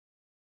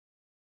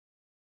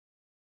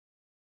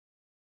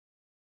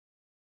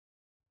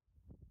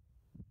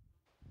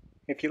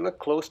If you look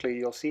closely,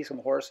 you'll see some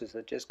horses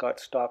that just got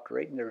stopped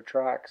right in their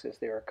tracks as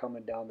they were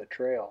coming down the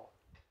trail.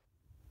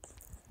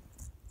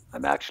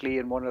 I'm actually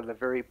in one of the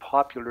very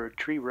popular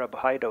tree rub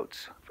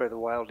hideouts for the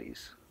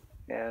wildies,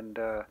 and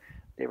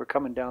they were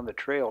coming down the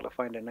trail to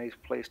find a nice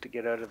place to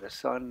get out of the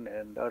sun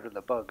and out of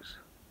the bugs.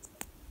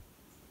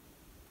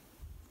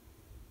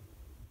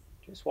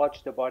 Just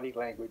watch the body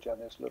language on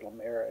this little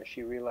mare as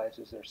she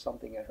realizes there's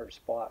something in her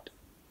spot.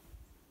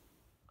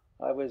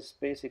 I was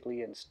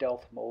basically in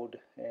stealth mode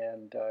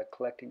and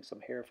collecting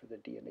some hair for the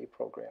DNA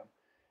program.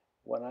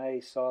 When I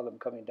saw them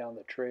coming down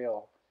the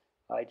trail,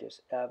 I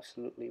just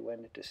absolutely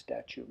went into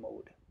statue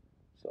mode.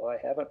 So I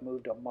haven't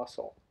moved a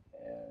muscle,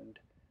 and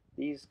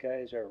these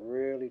guys are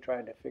really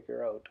trying to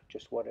figure out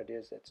just what it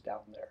is that's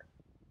down there.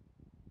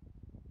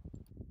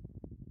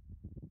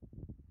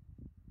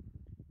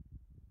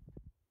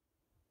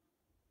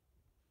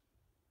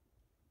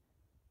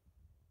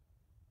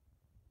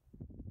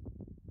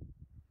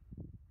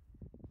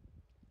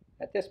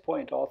 At this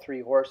point, all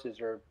three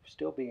horses are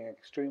still being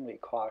extremely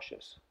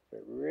cautious.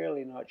 They're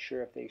really not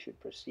sure if they should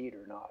proceed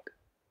or not.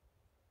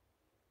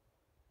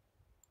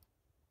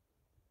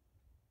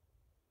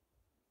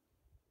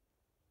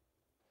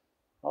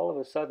 All of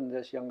a sudden,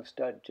 this young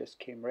stud just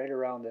came right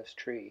around this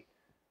tree,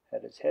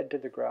 had his head to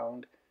the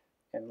ground,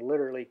 and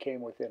literally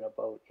came within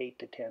about 8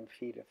 to 10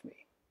 feet of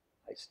me.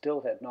 I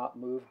still had not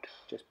moved,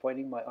 just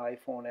pointing my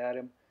iPhone at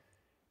him,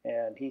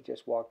 and he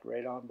just walked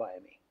right on by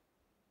me.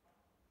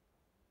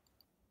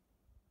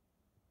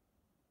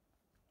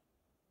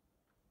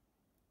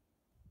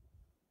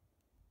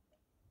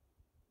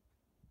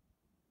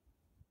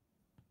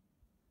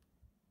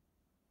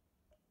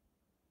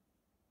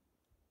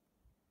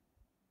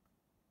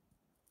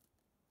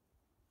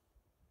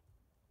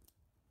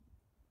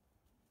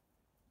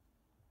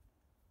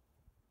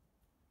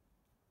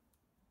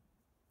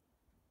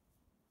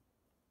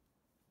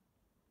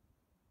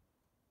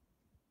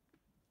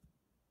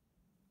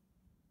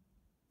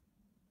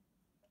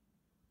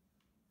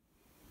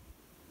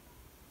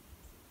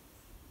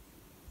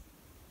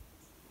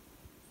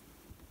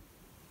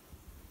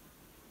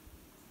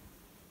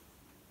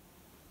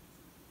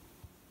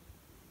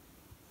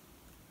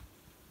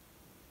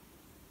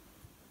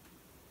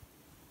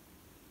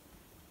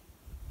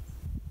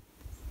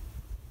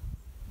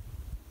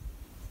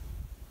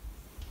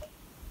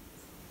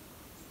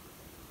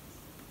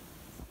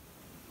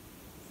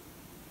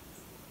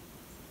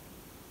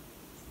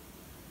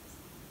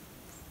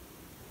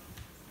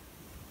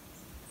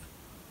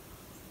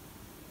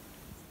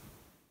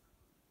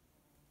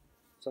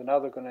 So now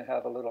they're going to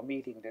have a little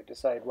meeting to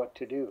decide what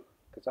to do,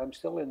 because I'm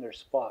still in their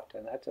spot,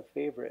 and that's a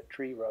favorite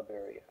tree rub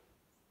area.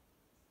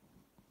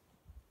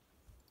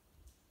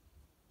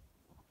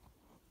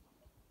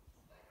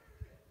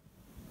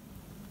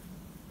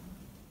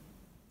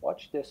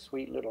 Watch this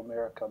sweet little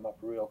mare come up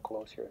real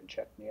close here and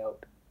check me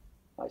out.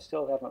 I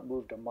still haven't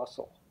moved a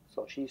muscle,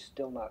 so she's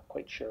still not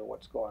quite sure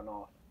what's going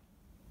on.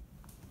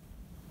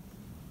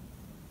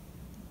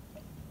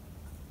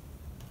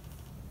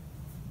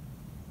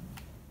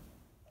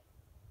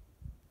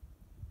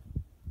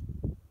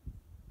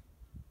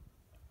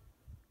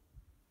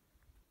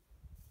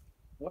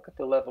 Look at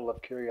the level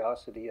of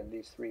curiosity in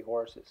these three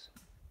horses.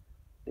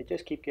 They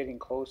just keep getting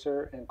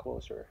closer and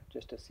closer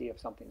just to see if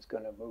something's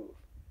going to move.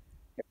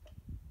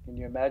 Can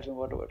you imagine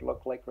what it would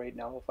look like right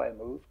now if I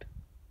moved?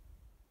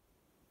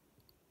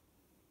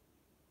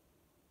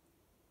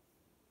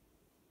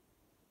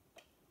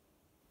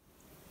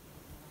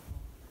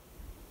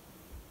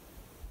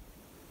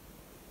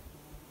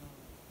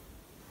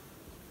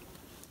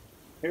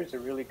 Here's a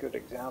really good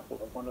example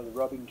of one of the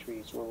rubbing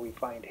trees where we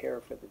find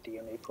hair for the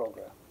DNA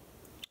program.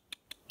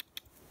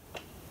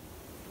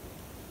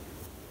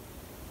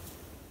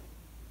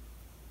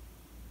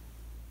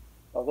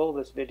 Although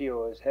this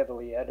video is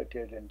heavily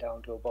edited and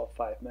down to about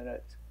 5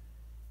 minutes,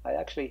 I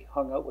actually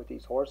hung out with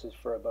these horses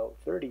for about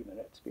 30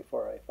 minutes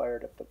before I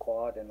fired up the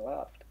quad and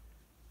left.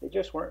 They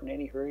just weren't in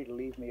any hurry to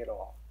leave me at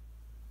all.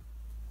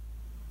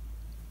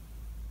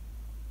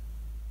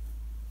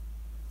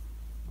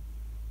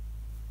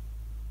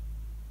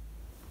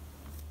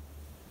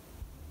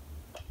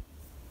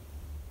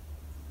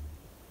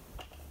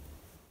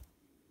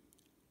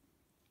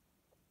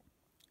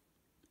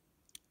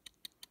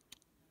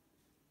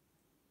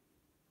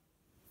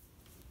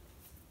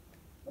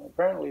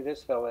 Apparently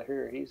this fella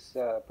here, he's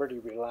pretty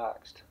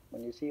relaxed.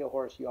 When you see a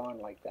horse yawn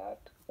like that,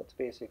 that's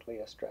basically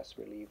a stress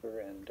reliever,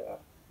 and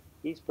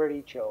he's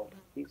pretty chilled.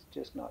 He's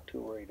just not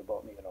too worried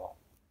about me at all.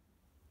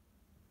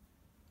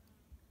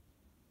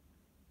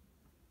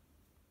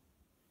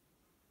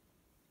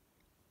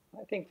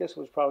 I think this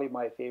was probably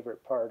my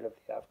favorite part of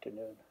the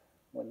afternoon,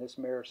 when this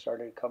mare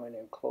started coming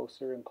in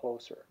closer and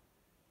closer.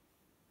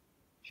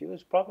 She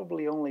was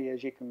probably only,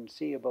 as you can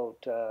see, about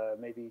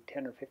maybe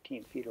 10 or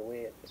 15 feet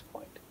away at this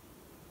point.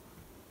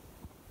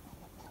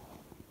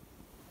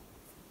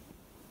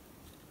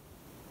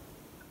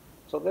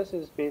 So this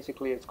is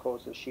basically as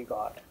close as she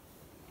got.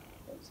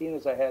 And seeing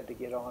as I had to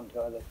get on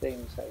to other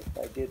things,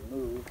 I did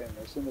move, and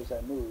as soon as I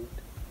moved,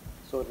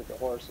 so did the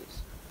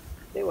horses.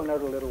 They went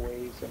out a little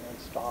ways and then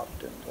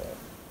stopped and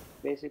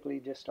basically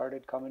just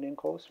started coming in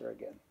closer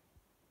again.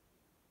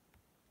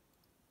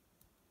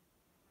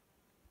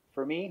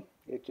 For me,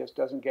 it just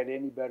doesn't get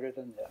any better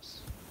than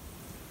this.